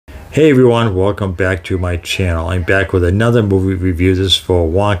Hey everyone, welcome back to my channel. I'm back with another movie review. This is for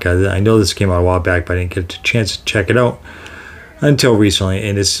Wonka. I know this came out a while back, but I didn't get a chance to check it out until recently,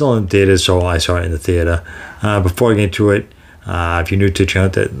 and it's still in theaters, so I saw it in the theater. Before I get into it, if you're new to the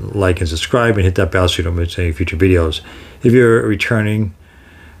channel, hit like and subscribe and hit that bell so you don't miss any future videos. If you're a returning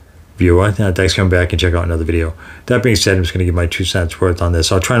viewer, thanks for coming back and check out another video. That being said, I'm just going to give my 2 cents worth on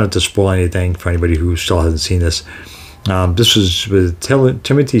this. I'll try not to spoil anything for anybody who still hasn't seen this. This was with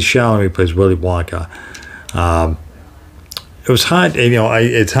Timothee Chalamet, who plays Willy Wonka. It was hard,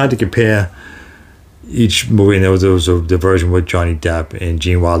 it's hard to compare each movie, and there was the version with Johnny Depp and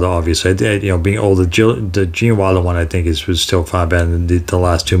Gene Wilder, obviously. Being older, the Gene Wilder one, I think, was still far better than the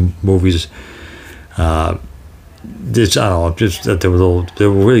last two movies. I don't know, just that they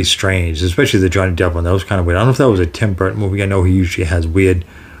were really strange, especially the Johnny Depp one. That was kind of weird. I don't know if that was a Tim Burton movie. I know he usually has weird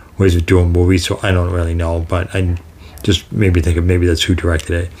ways of doing movies, so I don't really know, but I just made me think of maybe that's who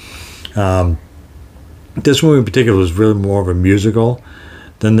directed it. This movie in particular was really more of a musical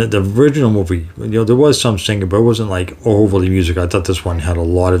than the original movie. There was some singing, but it wasn't like overly musical. I thought this one had a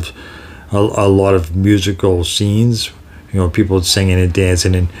lot of musical scenes. People singing and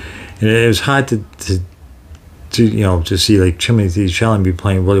dancing, and it was hard to see like Timothee Chalamet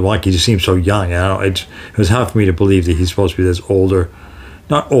playing Willy Wonka. He just seemed so young. It was hard for me to believe that he's supposed to be this older,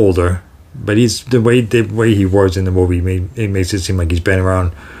 not older, but the way he was in the movie, it makes it seem like he's been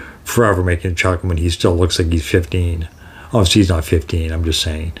around forever making chocolate when he still looks like he's 15. Obviously, he's not 15, I'm just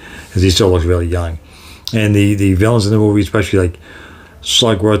saying, because he still looks really young. And the villains in the movie, especially like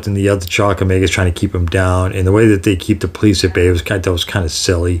Slugworth and the other chocolate makers trying to keep him down, and the way that they keep the police at bay, that was kind of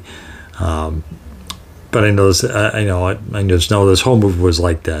silly. But I know this whole movie was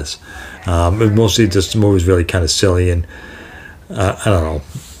like this. Mostly just the movie was really kind of silly, and I don't know.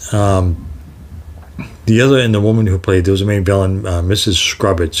 The woman who played, there was a main villain, Mrs.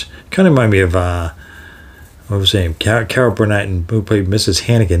 Scrubbits, kind of reminded me of what was her name, Carol Burnett, who played Mrs.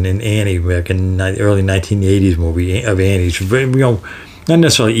 Hannigan in Annie back in the early 1980s movie of Annie. She's not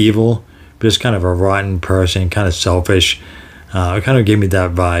necessarily evil, but just kind of a rotten person, kind of selfish. It kind of gave me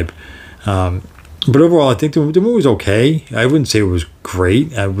that vibe. But overall, I think the movie was okay. I wouldn't say it was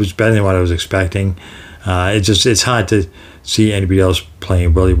great. It was better than what I was expecting. It's hard to see anybody else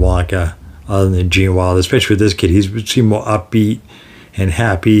playing Willy Wonka other than Gene Wilder, especially with this kid. He seemed more upbeat and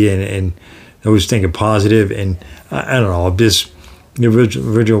happy and always thinking positive. And I don't know, the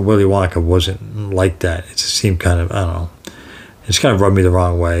original Willy Wonka wasn't like that. It just seemed kind of, I don't know, it's kind of rubbed me the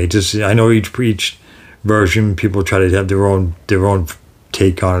wrong way. I know each version, people try to have their own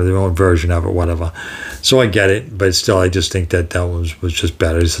take on it, their own version of it, whatever. So I get it, but still, I just think that one was just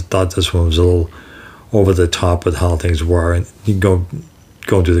better. I just thought this one was a little over the top with how things were, and you go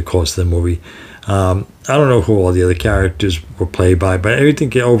through the course of the movie. I don't know who all the other characters were played by, but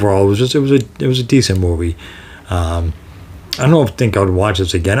everything overall was a decent movie. I don't think I would watch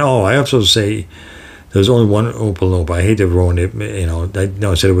this again. Oh, I also say there's only one Oompa Loompa. I hate to ruin it.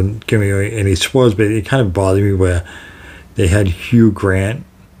 I said it wouldn't give me any spoilers, but it kind of bothered me where they had Hugh Grant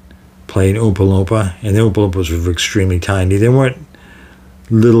playing Oompa Loompa, and the Oompa Loompas were extremely tiny. They weren't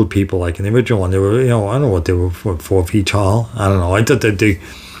little people like in the original one. They were, I don't know what they were, 4 feet tall. I don't know. I thought that they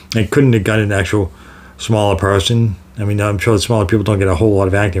couldn't have got an actual smaller person. I mean, I'm sure the smaller people don't get a whole lot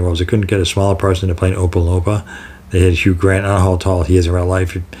of acting roles. They couldn't get a smaller person to play an Oompa Loompa. They had Hugh Grant. I don't know how tall he is in real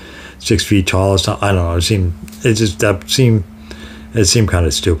life. 6 feet tall or something. I don't know. It seemed kind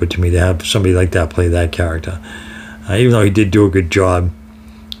of stupid to me to have somebody like that play that character. Even though he did do a good job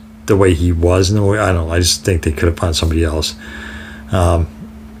the way he was in the movie, I don't know. I just think they could have found somebody else.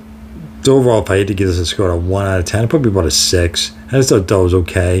 So overall, if I had to give this a score of 1 out of 10, probably about a 6. I just thought that was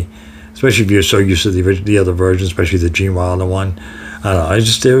okay, especially if you're so used to the other version, especially the Gene Wilder one. I don't know.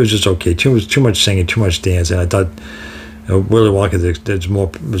 It was just okay. Too much singing, too much dancing. I thought Willy Wonka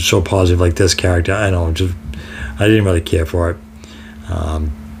was so positive, like this character. I don't know. I didn't really care for it.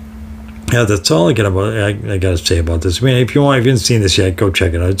 Yeah, that's all I got to say about this. I mean, if you haven't seen this yet, go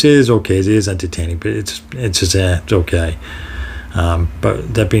check it out. It is okay. It is entertaining, but it's okay.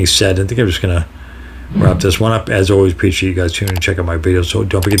 But that being said, I think I'm just gonna wrap this one up. As always, appreciate you guys tuning in and check out my videos. So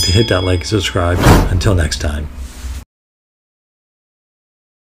don't forget to hit that like and subscribe. Until next time.